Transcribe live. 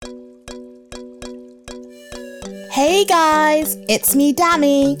Hey guys, it's me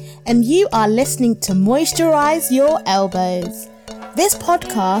Danny, and you are listening to Moisturize Your Elbows. This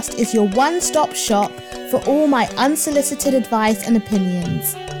podcast is your one-stop shop for all my unsolicited advice and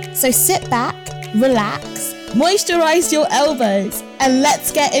opinions. So sit back, relax, moisturize your elbows, and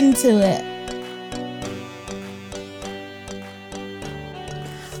let's get into it.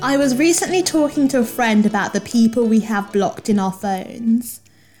 I was recently talking to a friend about the people we have blocked in our phones.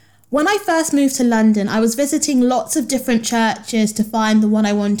 When I first moved to London, I was visiting lots of different churches to find the one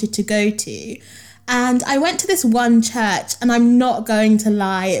I wanted to go to. And I went to this one church, and I'm not going to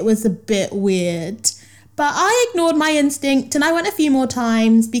lie, it was a bit weird. But I ignored my instinct and I went a few more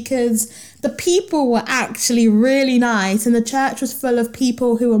times because the people were actually really nice, and the church was full of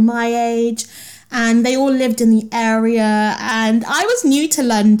people who were my age, and they all lived in the area, and I was new to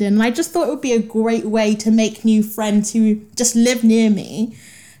London, and I just thought it would be a great way to make new friends who just live near me.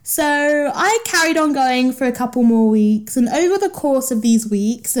 So I carried on going for a couple more weeks, and over the course of these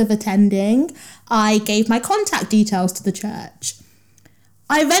weeks of attending, I gave my contact details to the church.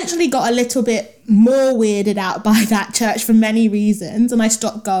 I eventually got a little bit more weirded out by that church for many reasons, and I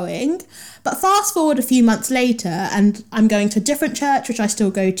stopped going. But fast forward a few months later, and I'm going to a different church, which I still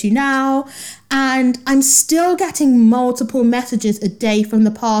go to now, and I'm still getting multiple messages a day from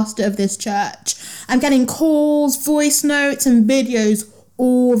the pastor of this church. I'm getting calls, voice notes, and videos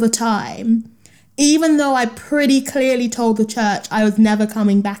all the time, even though I pretty clearly told the church I was never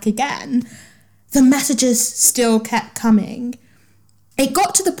coming back again. The messages still kept coming. It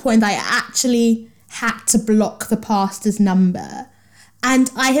got to the point that I actually had to block the pastor's number.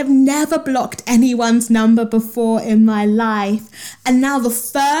 And I have never blocked anyone's number before in my life. And now the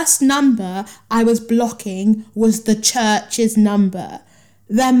first number I was blocking was the church's number.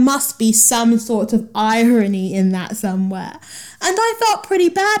 There must be some sort of irony in that somewhere. And I felt pretty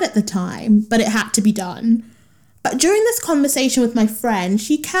bad at the time, but it had to be done. But during this conversation with my friend,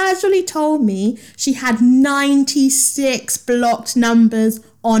 she casually told me she had 96 blocked numbers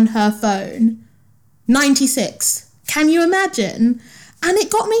on her phone. 96. Can you imagine? And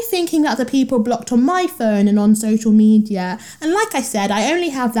it got me thinking about the people blocked on my phone and on social media. And like I said, I only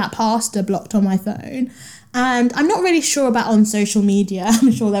have that pastor blocked on my phone. And I'm not really sure about on social media.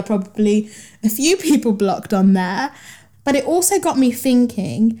 I'm sure there are probably a few people blocked on there. But it also got me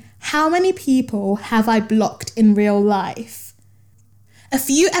thinking, how many people have I blocked in real life? A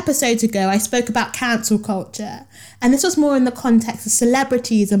few episodes ago, I spoke about cancel culture. And this was more in the context of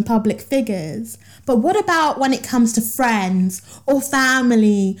celebrities and public figures. But what about when it comes to friends or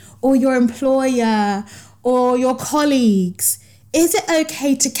family or your employer or your colleagues? Is it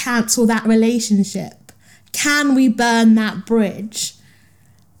okay to cancel that relationship? Can we burn that bridge?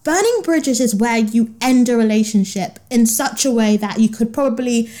 Burning bridges is where you end a relationship in such a way that you could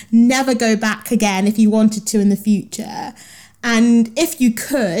probably never go back again if you wanted to in the future. And if you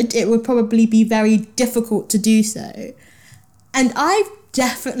could, it would probably be very difficult to do so. And I've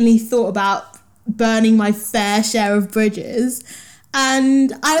definitely thought about burning my fair share of bridges.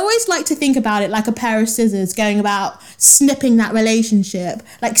 And I always like to think about it like a pair of scissors going about snipping that relationship.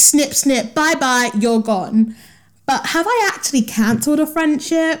 Like snip, snip, bye-bye, you're gone. But have I actually cancelled a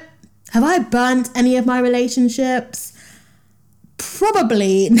friendship? Have I burnt any of my relationships?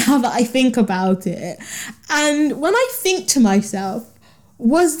 Probably, now that I think about it. And when I think to myself,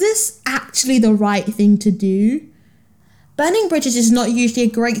 was this actually the right thing to do? Burning bridges is not usually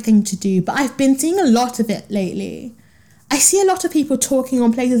a great thing to do, but I've been seeing a lot of it lately. I see a lot of people talking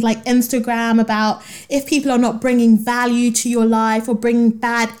on places like Instagram about if people are not bringing value to your life or bringing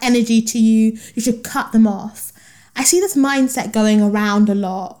bad energy to you, you should cut them off. I see this mindset going around a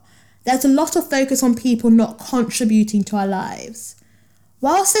lot. There's a lot of focus on people not contributing to our lives.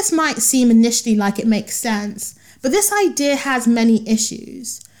 Whilst this might seem initially like it makes sense, but this idea has many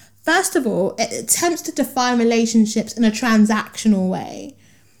issues. First of all, it attempts to define relationships in a transactional way.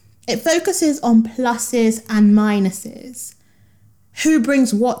 It focuses on pluses and minuses. Who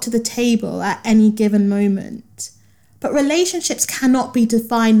brings what to the table at any given moment? But relationships cannot be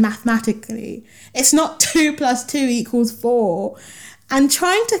defined mathematically. It's not 2 + 2 = 4. And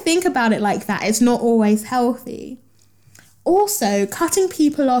trying to think about it like that is not always healthy. Also, cutting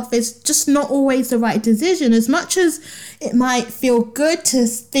people off is just not always the right decision. As much as it might feel good to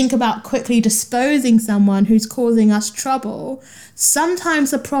think about quickly disposing someone who's causing us trouble, sometimes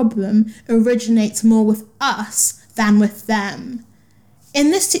the problem originates more with us than with them.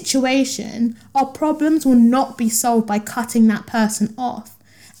 In this situation, our problems will not be solved by cutting that person off.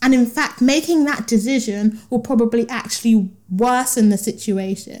 And in fact, making that decision will probably actually worsen the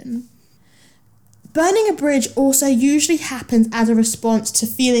situation. Burning a bridge also usually happens as a response to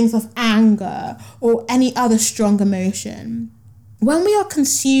feelings of anger or any other strong emotion. When we are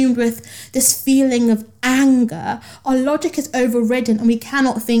consumed with this feeling of anger, our logic is overridden and we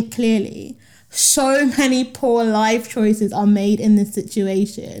cannot think clearly. So many poor life choices are made in this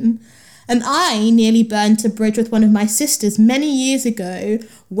situation. And I nearly burnt a bridge with one of my sisters many years ago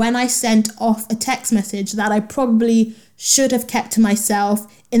when I sent off a text message that I probably should have kept to myself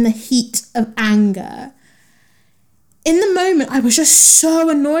in the heat of anger. In the moment, I was just so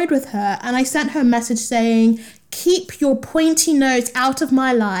annoyed with her, and I sent her a message saying, "Keep your pointy nose out of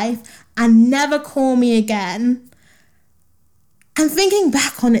my life and never call me again." And thinking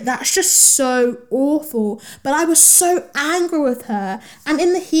back on it, that's just so awful. But I was so angry with her, and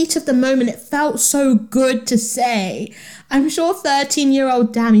in the heat of the moment, it felt so good to say. I'm sure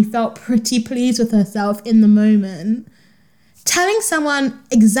 13-year-old Dami felt pretty pleased with herself in the moment. Telling someone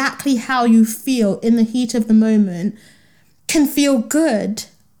exactly how you feel in the heat of the moment can feel good,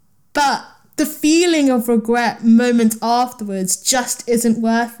 but the feeling of regret moments afterwards just isn't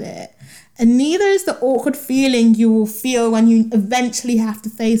worth it. And neither is the awkward feeling you will feel when you eventually have to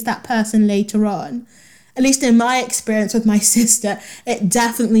face that person later on. At least in my experience with my sister, it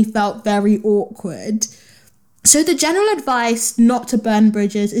definitely felt very awkward. So the general advice not to burn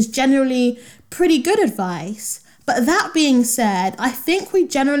bridges is generally pretty good advice. But that being said, I think we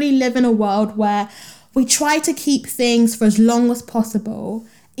generally live in a world where we try to keep things for as long as possible,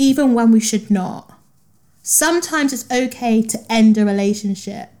 even when we should not. Sometimes it's okay to end a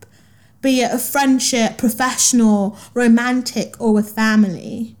relationship, be it a friendship, professional, romantic, or with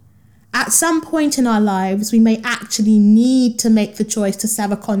family. At some point in our lives, we may actually need to make the choice to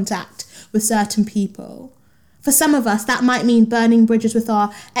sever contact with certain people. For some of us, that might mean burning bridges with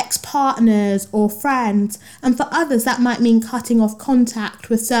our ex-partners or friends, and for others, that might mean cutting off contact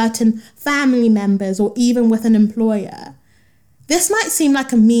with certain family members or even with an employer. This might seem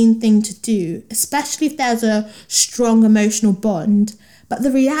like a mean thing to do, especially if there's a strong emotional bond, but the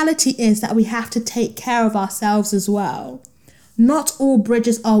reality is that we have to take care of ourselves as well. Not all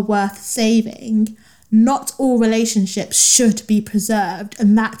bridges are worth saving. Not all relationships should be preserved,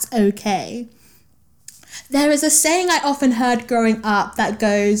 and that's okay. There is a saying I often heard growing up that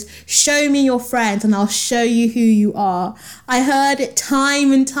goes, "Show me your friends and I'll show you who you are." I heard it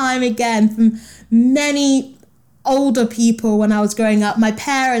time and time again from many older people when I was growing up. My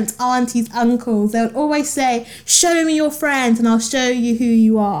parents, aunties, uncles, they would always say, "Show me your friends and I'll show you who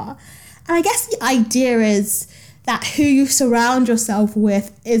you are." And I guess the idea is that who you surround yourself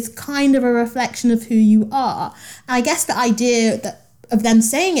with is kind of a reflection of who you are. And I guess the idea of them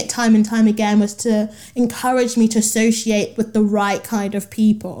saying it time and time again was to encourage me to associate with the right kind of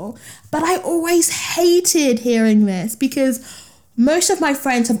people. But I always hated hearing this because most of my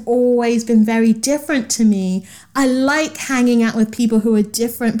friends have always been very different to me. I like hanging out with people who are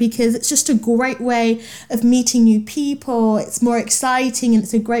different because it's just a great way of meeting new people. It's more exciting and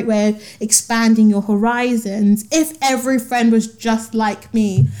it's a great way of expanding your horizons. If every friend was just like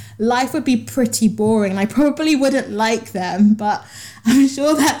me, life would be pretty boring. I probably wouldn't like them, but I'm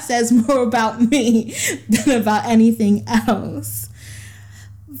sure that says more about me than about anything else.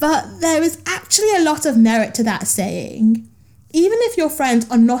 But there is actually a lot of merit to that saying. Even if your friends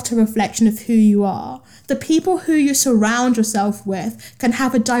are not a reflection of who you are, the people who you surround yourself with can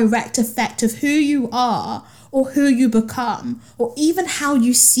have a direct effect of who you are or who you become or even how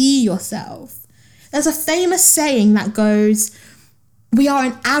you see yourself. There's a famous saying that goes, "We are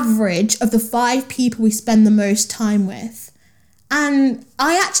an average of the 5 people we spend the most time with." And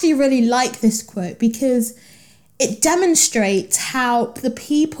I actually really like this quote because it demonstrates how the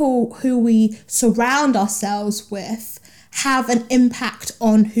people who we surround ourselves with have an impact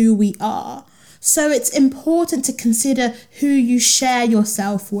on who we are. So it's important to consider who you share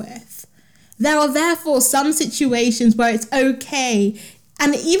yourself with. There are therefore some situations where it's okay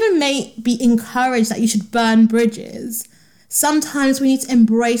and it even may be encouraged that you should burn bridges. Sometimes we need to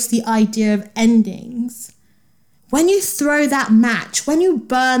embrace the idea of endings. When you throw that match, when you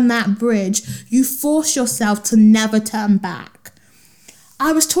burn that bridge, you force yourself to never turn back.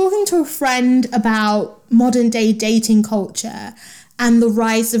 I was talking to a friend about modern day dating culture and the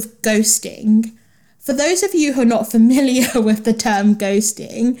rise of ghosting. For those of you who are not familiar with the term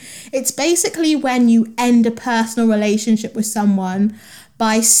ghosting, it's basically when you end a personal relationship with someone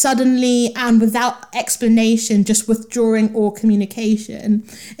by suddenly and without explanation just withdrawing all communication.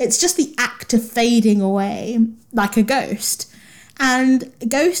 It's just the act of fading away, like a ghost. And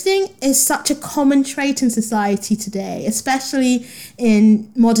ghosting is such a common trait in society today, especially in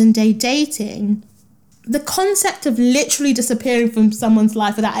modern day dating. the concept of literally disappearing from someone's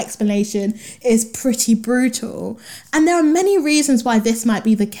life without explanation is pretty brutal. And there are many reasons why this might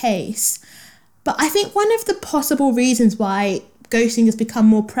be the case. But I think one of the possible reasons why ghosting has become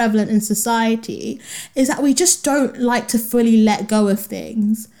more prevalent in society is that we just don't like to fully let go of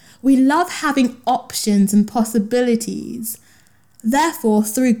things. We love having options and possibilities. Therefore,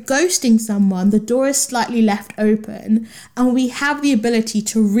 through ghosting someone, the door is slightly left open and we have the ability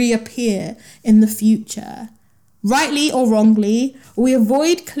to reappear in the future. Rightly or wrongly, we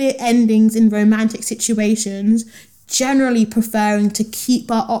avoid clear endings in romantic situations, generally preferring to keep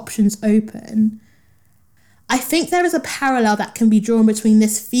our options open. I think there is a parallel that can be drawn between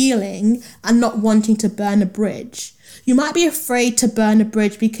this feeling and not wanting to burn a bridge. You might be afraid to burn a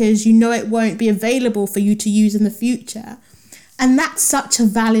bridge because you know it won't be available for you to use in the future. And that's such a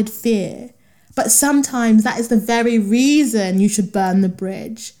valid fear. But sometimes that is the very reason you should burn the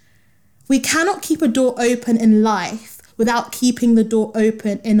bridge. We cannot keep a door open in life without keeping the door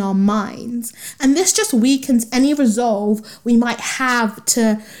open in our minds. And this just weakens any resolve we might have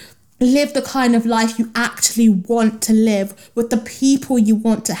to live the kind of life you actually want to live, with the people you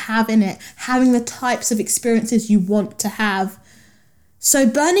want to have in it, having the types of experiences you want to have. So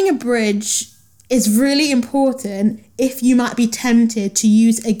burning a bridge is really important if you might be tempted to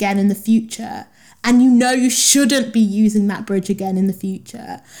use again in the future. And you know you shouldn't be using that bridge again in the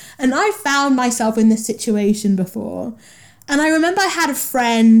future. And I found myself in this situation before. And I remember I had a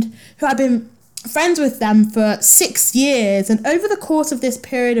friend who I'd been friends with them for 6 years. And over the course of this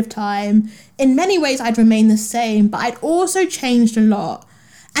period of time, in many ways I'd remained the same, but I'd also changed a lot.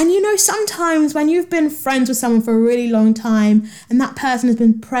 And you know, sometimes when you've been friends with someone for a really long time and that person has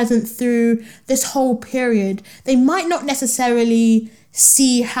been present through this whole period, they might not necessarily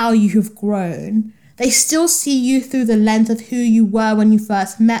see how you have grown. They still see you through the lens of who you were when you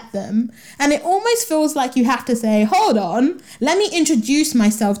first met them. And it almost feels like you have to say, hold on, let me introduce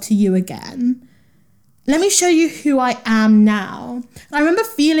myself to you again. Let me show you who I am now. I remember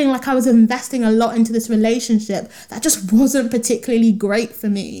feeling like I was investing a lot into this relationship that just wasn't particularly great for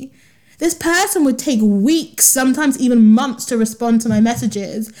me. This person would take weeks, sometimes even months, to respond to my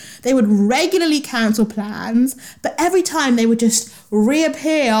messages. They would regularly cancel plans, but every time they would just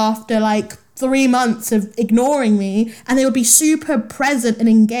reappear after like 3 months of ignoring me, and they would be super present and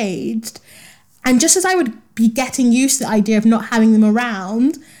engaged. And just as I would be getting used to the idea of not having them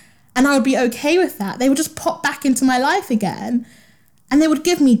around, and I would be okay with that, they would just pop back into my life again. And they would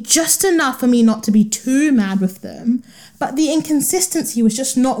give me just enough for me not to be too mad with them. But the inconsistency was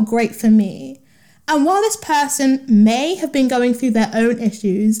just not great for me. And while this person may have been going through their own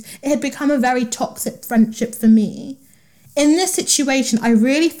issues, it had become a very toxic friendship for me. In this situation, I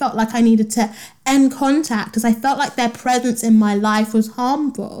really felt like I needed to end contact as I felt like their presence in my life was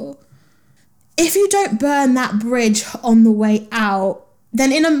harmful. If you don't burn that bridge on the way out,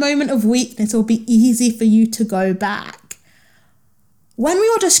 then in a moment of weakness, it'll be easy for you to go back. When we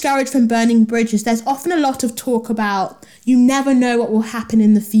are discouraged from burning bridges, there's often a lot of talk about you never know what will happen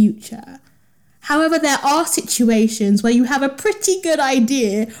in the future. However, there are situations where you have a pretty good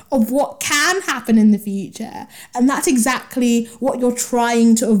idea of what can happen in the future, and that's exactly what you're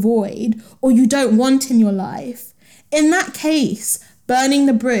trying to avoid or you don't want in your life. In that case, burning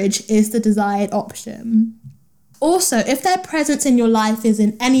the bridge is the desired option. Also, if their presence in your life is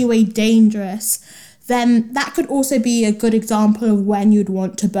in any way dangerous, then that could also be a good example of when you'd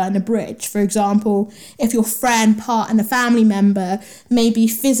want to burn a bridge. For example, if your friend, partner, family member may be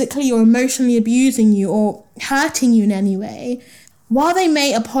physically or emotionally abusing you or hurting you in any way, while they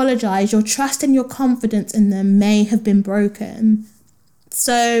may apologise, your trust and your confidence in them may have been broken.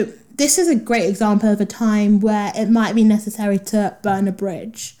 So this is a great example of a time where it might be necessary to burn a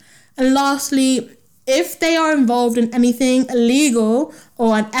bridge. And lastly, if they are involved in anything illegal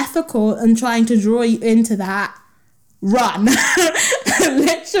or unethical and trying to draw you into that, run.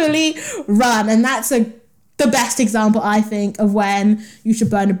 Literally run. And that's the best example, I think, of when you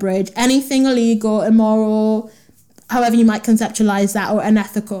should burn a bridge. Anything illegal, immoral, however you might conceptualize that, or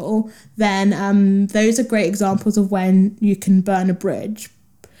unethical, then those are great examples of when you can burn a bridge.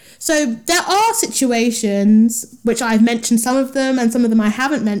 So there are situations, which I've mentioned some of them and some of them I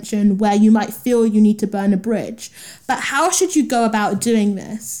haven't mentioned, where you might feel you need to burn a bridge. But how should you go about doing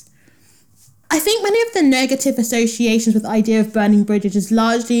this? I think many of the negative associations with the idea of burning bridges is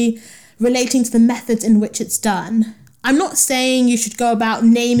largely relating to the methods in which it's done. I'm not saying you should go about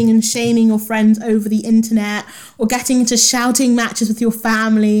naming and shaming your friends over the internet or getting into shouting matches with your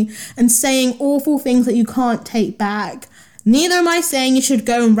family and saying awful things that you can't take back. Neither am I saying you should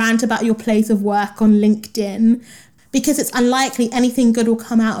go and rant about your place of work on LinkedIn, because it's unlikely anything good will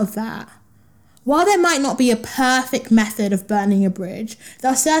come out of that. While there might not be a perfect method of burning a bridge,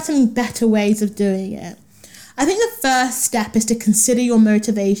 there are certainly better ways of doing it. I think the first step is to consider your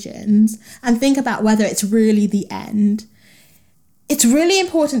motivations and think about whether it's really the end. It's really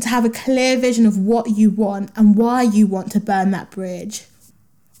important to have a clear vision of what you want and why you want to burn that bridge.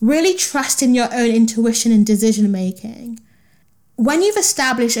 Really trust in your own intuition and decision making. When you've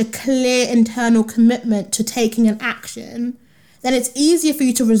established a clear internal commitment to taking an action, then it's easier for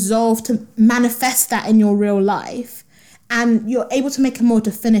you to resolve to manifest that in your real life, and you're able to make a more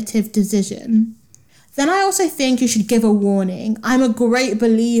definitive decision. Then I also think you should give a warning. I'm a great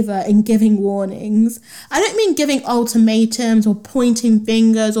believer in giving warnings. I don't mean giving ultimatums or pointing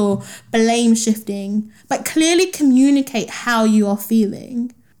fingers or blame shifting, but clearly communicate how you are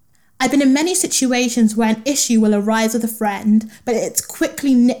feeling. I've been in many situations where an issue will arise with a friend, but it's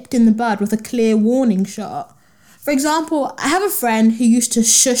quickly nipped in the bud with a clear warning shot. For example, I have a friend who used to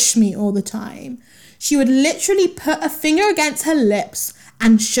shush me all the time. She would literally put a finger against her lips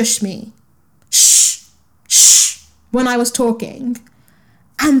and shush me. Shh, shh, when I was talking.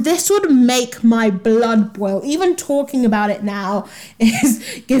 And this would make my blood boil. Even talking about it now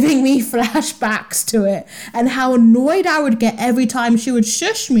is giving me flashbacks to it and how annoyed I would get every time she would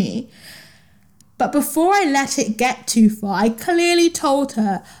shush me. But before I let it get too far, I clearly told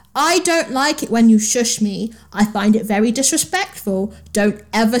her, I don't like it when you shush me. I find it very disrespectful. Don't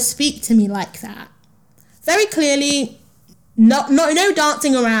ever speak to me like that. Very clearly, no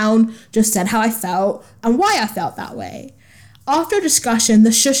dancing around, just said how I felt and why I felt that way. After a discussion,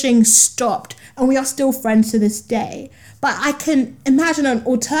 the shushing stopped and we are still friends to this day. But I can imagine an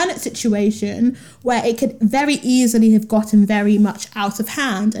alternate situation where it could very easily have gotten very much out of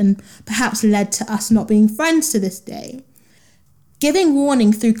hand and perhaps led to us not being friends to this day. Giving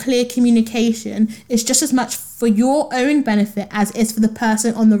warning through clear communication is just as much for your own benefit as it is for the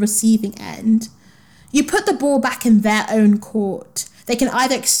person on the receiving end. You put the ball back in their own court. They can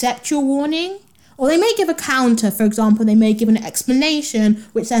either accept your warning, or they may give a counter. For example, they may give an explanation,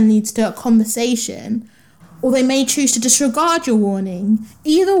 which then leads to a conversation. Or they may choose to disregard your warning.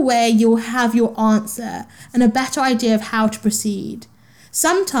 Either way, you'll have your answer and a better idea of how to proceed.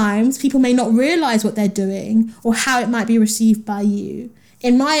 Sometimes people may not realise what they're doing or how it might be received by you.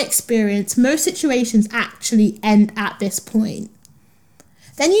 In my experience, most situations actually end at this point.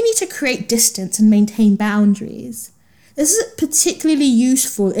 Then you need to create distance and maintain boundaries. This is particularly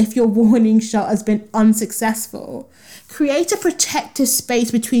useful if your warning shot has been unsuccessful. Create a protective space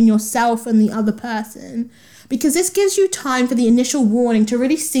between yourself and the other person, because this gives you time for the initial warning to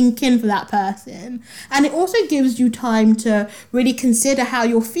really sink in for that person. And it also gives you time to really consider how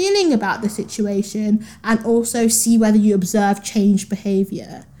you're feeling about the situation and also see whether you observe changed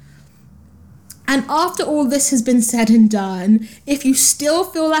behaviour. And after all this has been said and done, if you still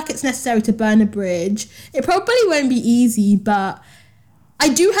feel like it's necessary to burn a bridge, it probably won't be easy, but I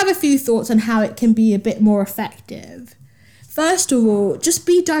do have a few thoughts on how it can be a bit more effective. First of all, just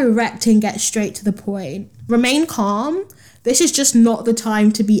be direct and get straight to the point. Remain calm. This is just not the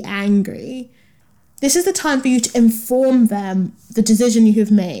time to be angry. This is the time for you to inform them the decision you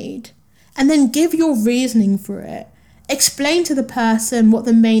have made, and then give your reasoning for it. Explain to the person what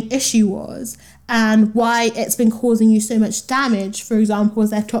the main issue was and why it's been causing you so much damage. For example,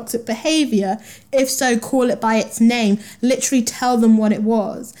 is their toxic behaviour? If so, call it by its name. Literally tell them what it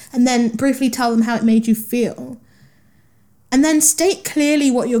was, and then briefly tell them how it made you feel. And then state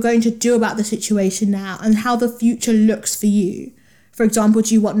clearly what you're going to do about the situation now and how the future looks for you. For example,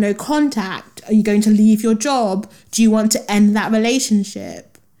 do you want no contact? Are you going to leave your job? Do you want to end that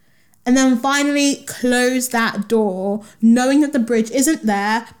relationship? And then finally, close that door, knowing that the bridge isn't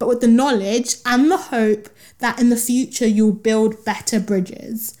there, but with the knowledge and the hope that in the future you'll build better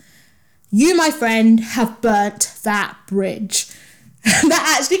bridges. You, my friend, have burnt that bridge.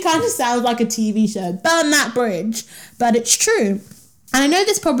 That actually kind of sounds like a TV show. Burn that bridge. But it's true. And I know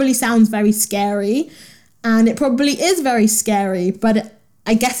this probably sounds very scary, and it probably is very scary, but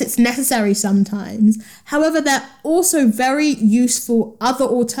I guess it's necessary sometimes. However, there are also very useful other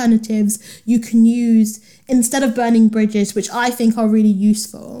alternatives you can use instead of burning bridges, which I think are really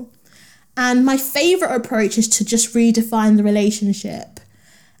useful. And my favourite approach is to just redefine the relationship.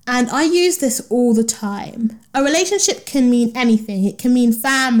 And I use this all the time. A relationship can mean anything. It can mean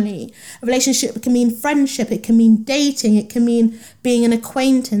family. A relationship can mean friendship. It can mean dating. It can mean being an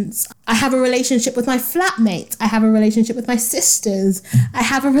acquaintance. I have a relationship with my flatmates. I have a relationship with my sisters. I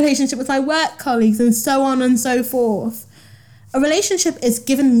have a relationship with my work colleagues, and so on and so forth. A relationship is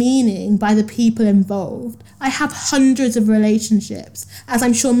given meaning by the people involved. I have hundreds of relationships, as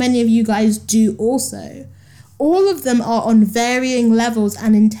I'm sure many of you guys do also. All of them are on varying levels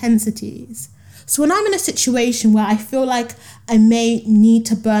and intensities. So when I'm in a situation where I feel like I may need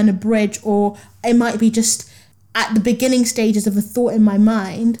to burn a bridge, or it might be just at the beginning stages of a thought in my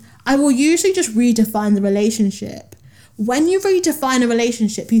mind, I will usually just redefine the relationship. When you redefine a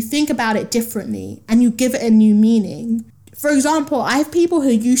relationship, you think about it differently and you give it a new meaning. For example, I have people who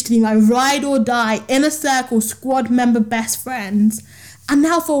used to be my ride or die, inner circle, squad member best friends. And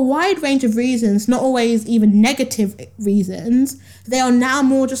now for a wide range of reasons, not always even negative reasons, they are now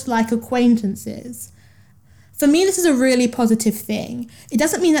more just like acquaintances. For me, this is a really positive thing. It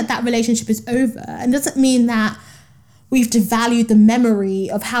doesn't mean that that relationship is over. And doesn't mean that we've devalued the memory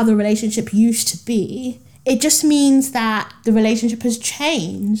of how the relationship used to be. It just means that the relationship has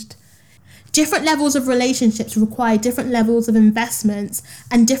changed. Different levels of relationships require different levels of investments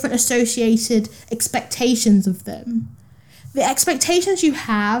and different associated expectations of them. The expectations you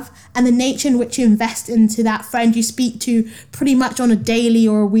have and the nature in which you invest into that friend you speak to pretty much on a daily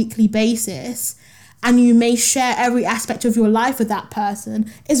or a weekly basis, and you may share every aspect of your life with that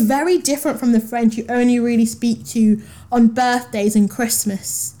person, is very different from the friend you only really speak to on birthdays and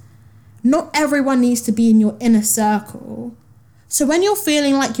Christmas. Not everyone needs to be in your inner circle. So when you're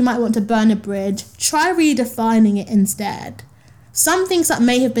feeling like you might want to burn a bridge, try redefining it instead. Some things that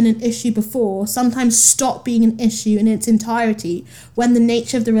may have been an issue before sometimes stop being an issue in its entirety when the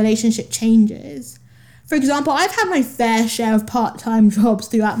nature of the relationship changes. For example, I've had my fair share of part-time jobs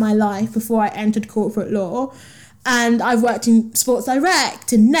throughout my life before I entered corporate law. And I've worked in Sports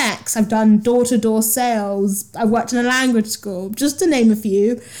Direct, in Next, I've done door-to-door sales, I've worked in a language school, just to name a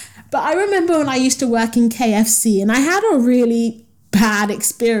few. But I remember when I used to work in KFC and I had a really bad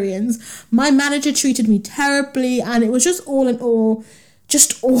experience. My manager treated me terribly and it was just all in all,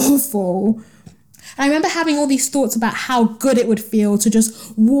 just awful. And I remember having all these thoughts about how good it would feel to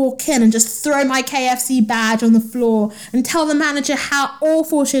just walk in and just throw my KFC badge on the floor and tell the manager how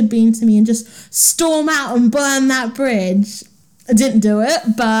awful she had been to me and just storm out and burn that bridge. I didn't do it,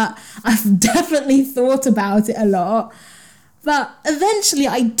 but I've definitely thought about it a lot. But eventually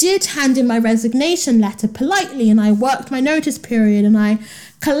I did hand in my resignation letter politely, and I worked my notice period and I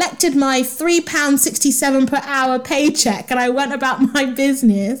collected my £3.67 per hour paycheck and I went about my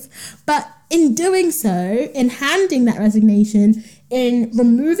business. But in doing so, in handing that resignation, in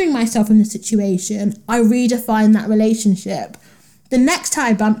removing myself from the situation, I redefined that relationship. The next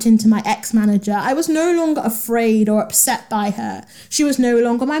time I bumped into my ex-manager, I was no longer afraid or upset by her. She was no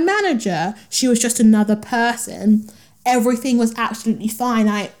longer my manager. She was just another person. Everything was absolutely fine.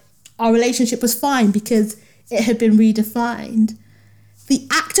 Our relationship was fine because it had been redefined. The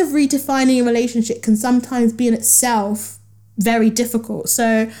act of redefining a relationship can sometimes be in itself very difficult.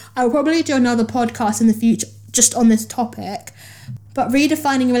 So I will probably do another podcast in the future just on this topic. But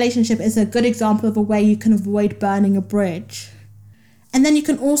redefining a relationship is a good example of a way you can avoid burning a bridge. And then you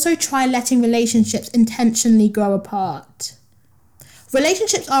can also try letting relationships intentionally grow apart.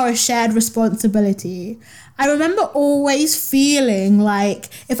 Relationships are a shared responsibility. I remember always feeling like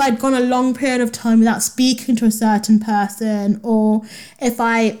if I'd gone a long period of time without speaking to a certain person, or if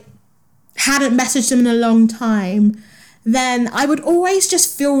I hadn't messaged them in a long time, then I would always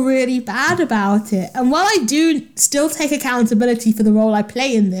just feel really bad about it. And while I do still take accountability for the role I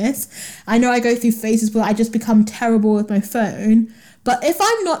play in this, I know I go through phases where I just become terrible with my phone. But if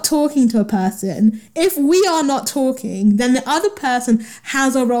I'm not talking to a person, if we are not talking, then the other person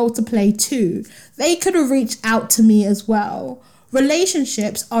has a role to play too. They could have reached out to me as well.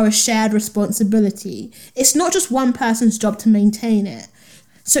 Relationships are a shared responsibility. It's not just one person's job to maintain it.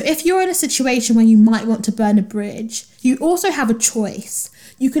 So if you're in a situation where you might want to burn a bridge, you also have a choice.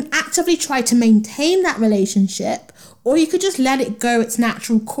 You can actively try to maintain that relationship, or you could just let it go its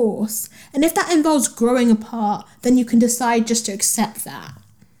natural course. And if that involves growing apart, then you can decide just to accept that.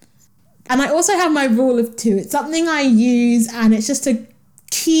 And I also have my rule of two. It's something I use and it's just a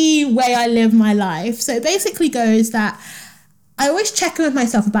key way I live my life. So it basically goes that I always check in with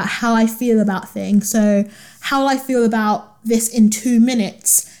myself about how I feel about things. So how I feel about this in 2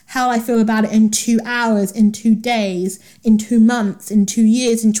 minutes, how I feel about it in 2 hours, in 2 days, in 2 months, in 2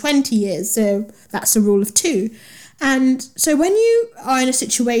 years, in 20 years. So that's the rule of two. And so when you are in a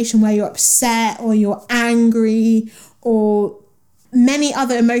situation where you're upset or you're angry or many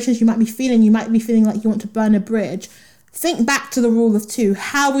other emotions you might be feeling like you want to burn a bridge, think back to the rule of two.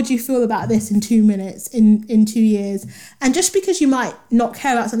 How would you feel about this in 2 minutes, in 2 years? And just because you might not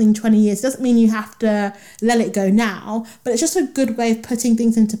care about something in 20 years doesn't mean you have to let it go now, but it's just a good way of putting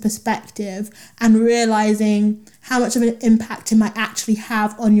things into perspective and realising how much of an impact it might actually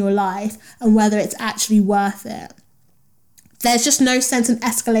have on your life and whether it's actually worth it. There's just no sense in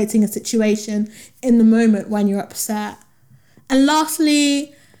escalating a situation in the moment when you're upset. And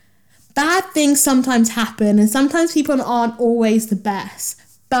lastly, Bad things sometimes happen, and sometimes people aren't always the best,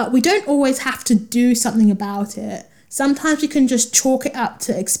 but we don't always have to do something about it. Sometimes we can just chalk it up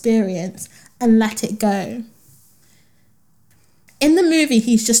to experience and let it go. In the movie,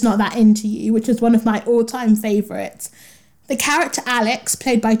 He's Just Not That Into You, which is one of my all-time favourites, the character Alex,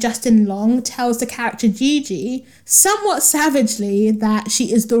 played by Justin Long, tells the character Gigi, somewhat savagely, that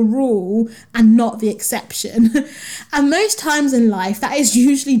she is the rule and not the exception. And most times in life, that is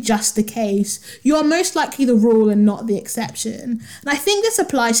usually just the case. You are most likely the rule and not the exception. And I think this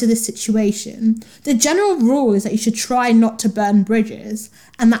applies to this situation. The general rule is that you should try not to burn bridges,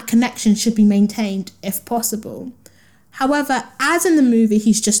 and that connection should be maintained if possible. However, as in the movie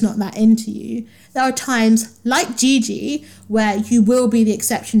He's Just Not That Into You, there are times, like Gigi, where you will be the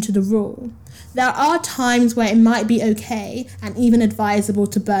exception to the rule. There are times where it might be okay and even advisable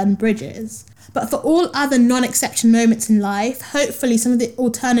to burn bridges. But for all other non-exception moments in life, hopefully some of the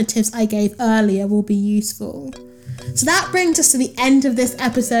alternatives I gave earlier will be useful. So that brings us to the end of this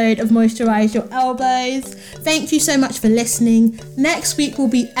episode of Moisturise Your Elbows. Thank you so much for listening. Next week will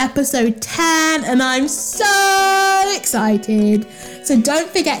be episode 10 and I'm so excited. So don't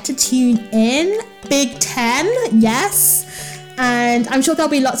forget to tune in. Big 10, yes. And I'm sure there'll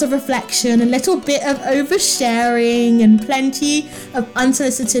be lots of reflection, a little bit of oversharing and plenty of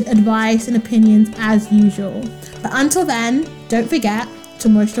unsolicited advice and opinions as usual. But until then, don't forget to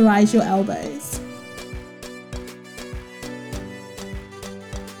moisturise your elbows.